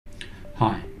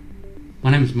Hi,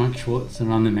 my name is Mike Schwartz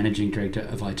and I'm the Managing Director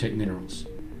of iTech Minerals.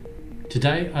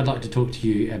 Today I'd like to talk to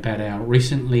you about our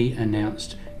recently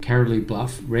announced Caralue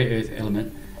Bluff rare earth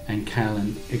element and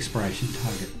kaolin exploration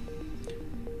target.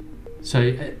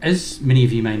 So as many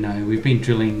of you may know, we've been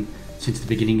drilling since the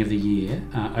beginning of the year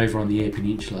over on the Eyre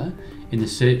Peninsula in the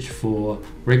search for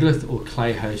regolith or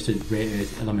clay hosted rare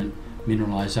earth element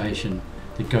mineralisation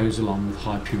that goes along with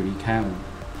high purity kaolin.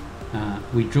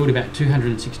 We drilled about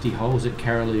 260 holes at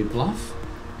Caralue Bluff,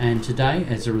 and today,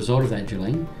 as a result of that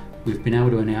drilling, we've been able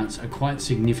to announce a quite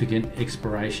significant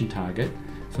exploration target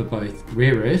for both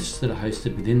rare earths that are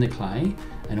hosted within the clay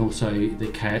and also the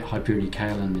high purity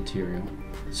kaolin material.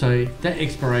 So that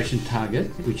exploration target,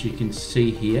 which you can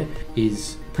see here,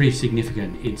 is pretty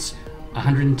significant. It's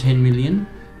 110 million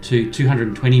to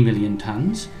 220 million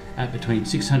tonnes at between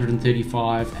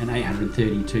 635 and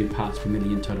 832 parts per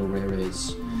million total rare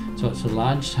earths. So it's a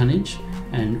large tonnage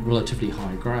and relatively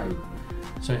high grade.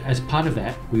 So as part of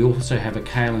that, we also have a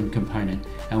kaolin component,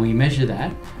 and we measure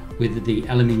that with the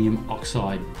aluminium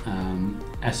oxide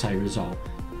assay result.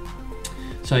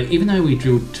 So even though we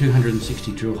drilled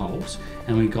 260 drill holes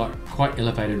and we got quite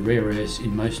elevated rare earths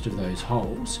in most of those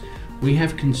holes, we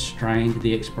have constrained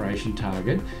the exploration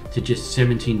target to just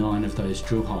 79 of those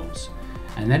drill holes.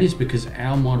 And that is because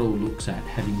our model looks at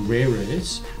having rare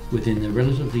earths within the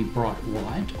relatively bright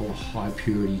white or high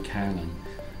purity kaolin.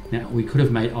 Now, we could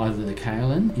have made either the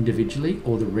kaolin individually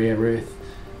or the rare earth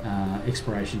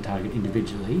exploration target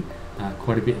individually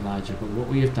quite a bit larger, but what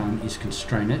we have done is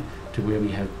constrain it to where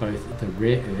we have both the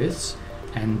rare earths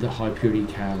and the high purity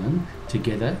kaolin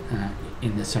together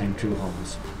in the same drill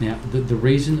holes. Now, the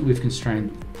reason that we've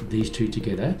constrained these two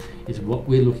together is what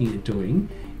we're looking at doing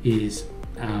is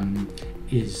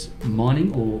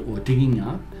mining or digging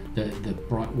up the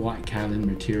bright white kaolin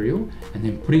material and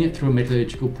then putting it through a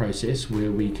metallurgical process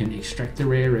where we can extract the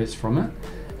rare earths from it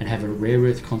and have a rare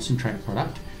earth concentrate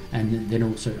product and then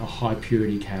also a high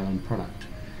purity kaolin product.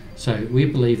 So we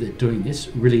believe that doing this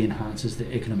really enhances the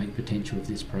economic potential of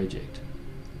this project.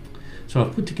 So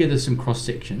I've put together some cross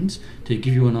sections to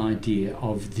give you an idea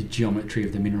of the geometry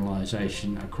of the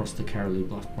mineralisation across the Caralue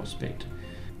Bluff prospect.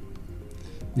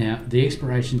 Now, the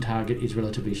exploration target is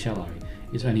relatively shallow.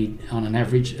 It's only on an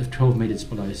average of 12 metres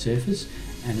below surface,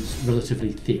 and it's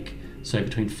relatively thick, so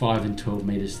between 5 and 12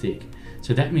 metres thick.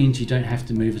 So that means you don't have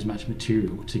to move as much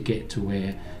material to get to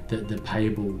where the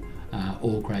payable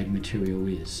ore grade material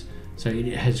is. So it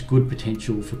has good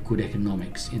potential for good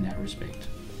economics in that respect.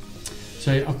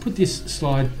 So I've put this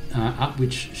slide up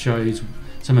which shows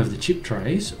some of the chip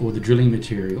trays or the drilling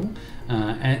material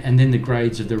and then the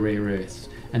grades of the rare earths.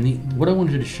 And what I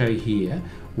wanted to show here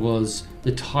was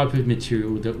the type of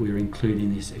material that we're including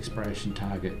in this exploration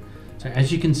target. So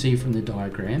as you can see from the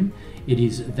diagram, it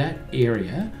is that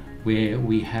area where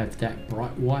we have that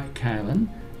bright white kaolin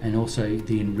and also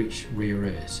the enriched rare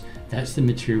earths. That's the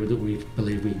material that we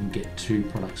believe we can get two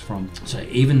products from. So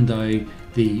even though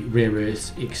the rare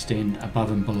earths extend above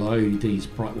and below these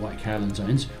bright white kaolin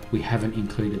zones, we haven't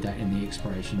included that in the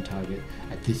exploration target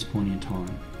at this point in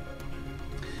time.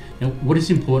 Now, what is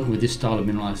important with this style of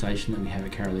mineralisation that we have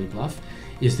at Caralue Bluff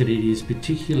is that it is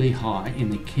particularly high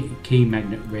in the key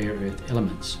magnet rare earth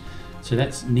elements. So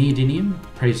that's neodymium,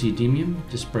 praseodymium,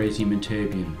 dysprasium and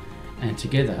terbium. And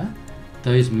together,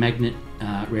 those magnet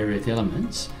rare earth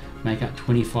elements make up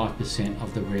 25%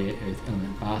 of the rare earth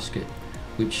element basket,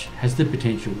 which has the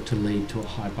potential to lead to a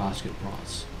high basket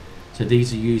price. So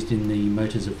these are used in the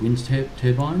motors of wind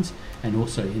turbines and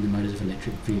also in the motors of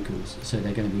electric vehicles. So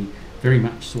they're going to be very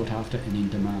much sought after and in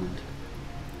demand.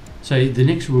 So the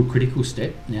next real critical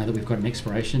step, now that we've got an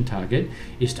exploration target,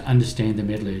 is to understand the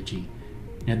metallurgy.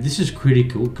 Now this is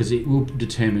critical because it will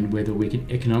determine whether we can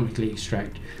economically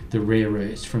extract the rare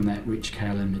earths from that rich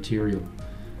kaolin material.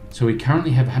 So we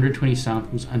currently have 120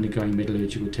 samples undergoing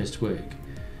metallurgical test work.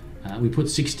 We put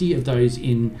 60 of those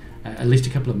in at least a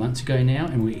couple of months ago now,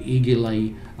 and we're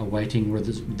eagerly awaiting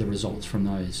the results from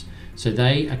those. So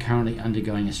they are currently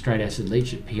undergoing a straight acid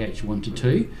leach at pH 1 to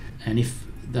 2, and if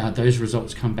those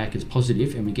results come back as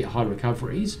positive and we get high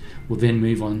recoveries, we'll then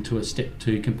move on to a step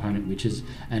 2 component, which is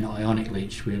an ionic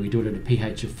leach, where we do it at a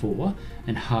pH of 4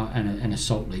 and a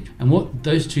salt leach. And what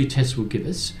those two tests will give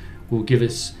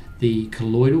us the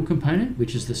colloidal component,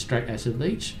 which is the straight acid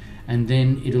leach, and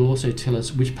then it'll also tell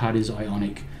us which part is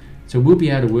ionic. So we'll be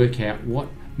able to work out what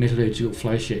metallurgical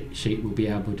flow sheet we'll be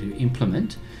able to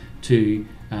implement to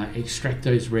extract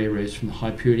those rare earths from the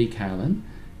high purity kaolin,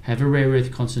 have a rare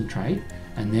earth concentrate,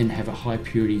 and then have a high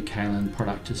purity kaolin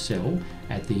product to sell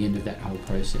at the end of that whole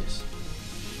process.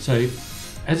 So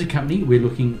as a company, we're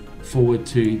looking forward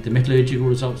to the metallurgical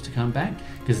results to come back,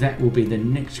 because that will be the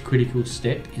next critical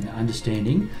step in the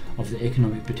understanding of the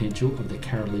economic potential of the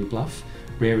Caralue Bluff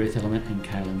rare earth element and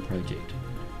kaolin project.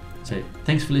 So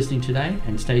thanks for listening today,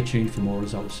 and stay tuned for more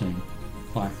results soon.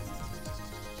 Bye.